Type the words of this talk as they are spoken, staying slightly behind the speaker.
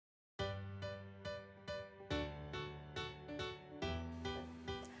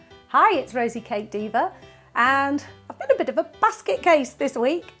Hi, it's Rosie Cake-Diva, and I've been a bit of a basket case this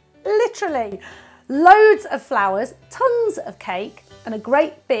week, literally. Loads of flowers, tons of cake, and a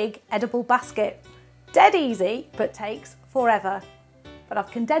great big edible basket. Dead easy, but takes forever. But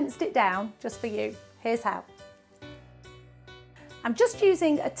I've condensed it down just for you. Here's how. I'm just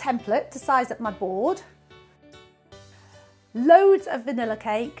using a template to size up my board. Loads of vanilla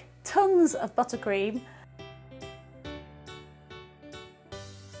cake, tons of buttercream,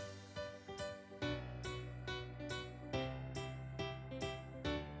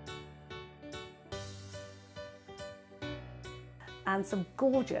 and some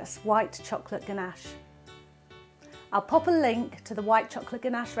gorgeous white chocolate ganache. I'll pop a link to the white chocolate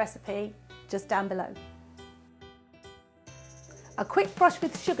ganache recipe just down below. A quick brush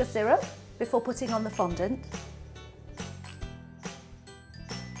with sugar syrup before putting on the fondant.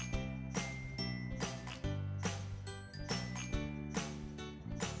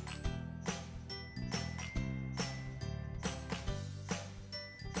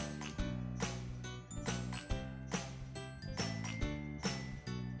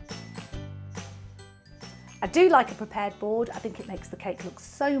 I do like a prepared board. I think it makes the cake look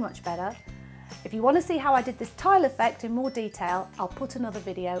so much better. If you want to see how I did this tile effect in more detail, I'll put another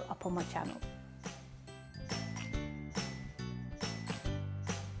video up on my channel.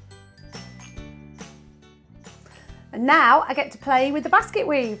 And now I get to play with the basket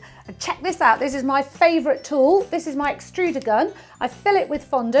weave. And check this out, this is my favourite tool. This is my extruder gun. I fill it with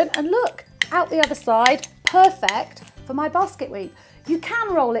fondant and look, out the other side, perfect for my basket weave. You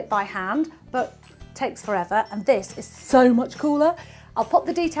can roll it by hand, but takes forever, and this is so much cooler. I'll pop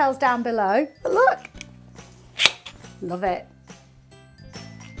the details down below, but look, love it.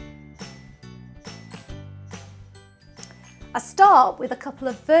 I start with a couple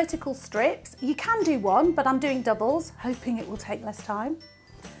of vertical strips. You can do one, but I'm doing doubles, hoping it will take less time.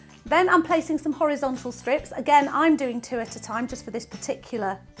 Then I'm placing some horizontal strips. Again, I'm doing 2 at a time just for this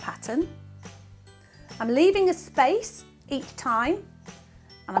particular pattern. I'm leaving a space each time,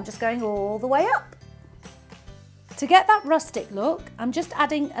 and I'm just going all the way up. To get that rustic look, I'm just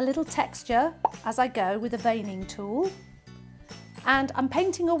adding a little texture as I go with a veining tool. And I'm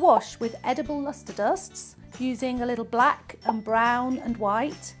painting a wash with edible luster dusts using a little black and brown and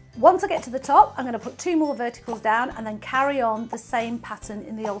white. Once I get to the top, I'm going to put 2 more verticals down and then carry on the same pattern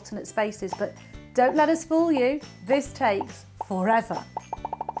in the alternate spaces. But don't let us fool you, this takes forever.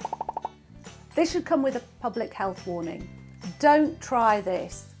 This should come with a public health warning. Don't try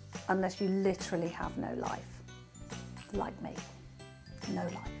this unless you literally have no life. Like me, no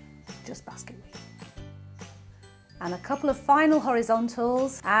life, just basket weave. And a couple of final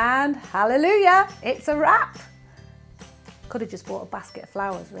horizontals and hallelujah, it's a wrap. Could have just bought a basket of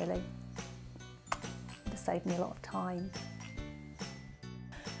flowers really. Would have saved me a lot of time.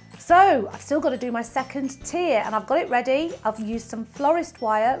 So I've still got to do my second tier and I've got it ready. I've used some florist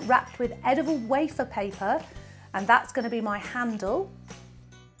wire wrapped with edible wafer paper, and that's going to be my handle.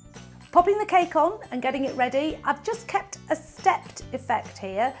 Popping the cake on and getting it ready, I've just kept a stepped effect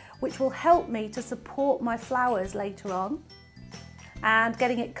here, which will help me to support my flowers later on, and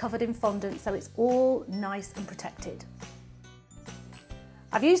getting it covered in fondant so it's all nice and protected.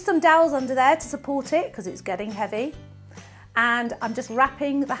 I've used some dowels under there to support it because it's getting heavy, and I'm just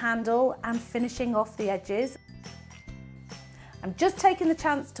wrapping the handle and finishing off the edges. I'm just taking the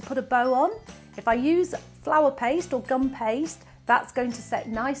chance to put a bow on. If I use flour paste or gum paste, that's going to set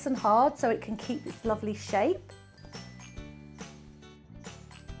nice and hard so it can keep its lovely shape.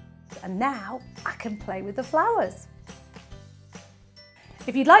 And now I can play with the flowers.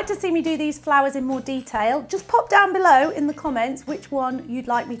 If you'd like to see me do these flowers in more detail, just pop down below in the comments which one you'd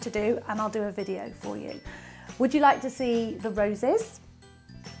like me to do and I'll do a video for you. Would you like to see the roses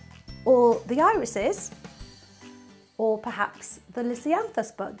or the irises or perhaps the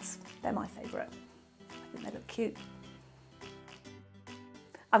lisianthus buds? They're my favourite. I think they look cute.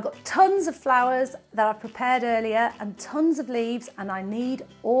 I've got tons of flowers that I've prepared earlier and tons of leaves, and I need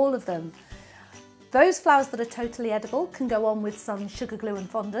all of them. Those flowers that are totally edible can go on with some sugar glue and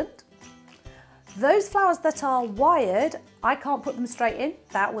fondant. Those flowers that are wired, I can't put them straight in,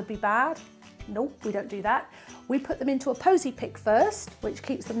 that would be bad. Nope, we don't do that. We put them into a posy pick first, which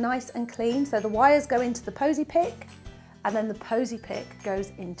keeps them nice and clean. So the wires go into the posy pick and then the posy pick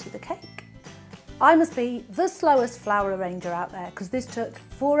goes into the cake. I must be the slowest flower arranger out there because this took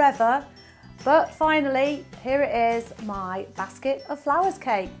forever, but finally, here it is, my basket of flowers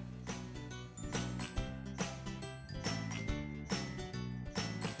cake.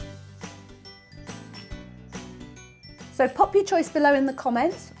 So pop your choice below in the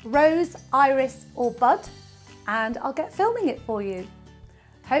comments, rose, iris or bud, and I'll get filming it for you.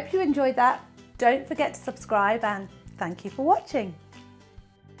 Hope you enjoyed that. Don't forget to subscribe and thank you for watching.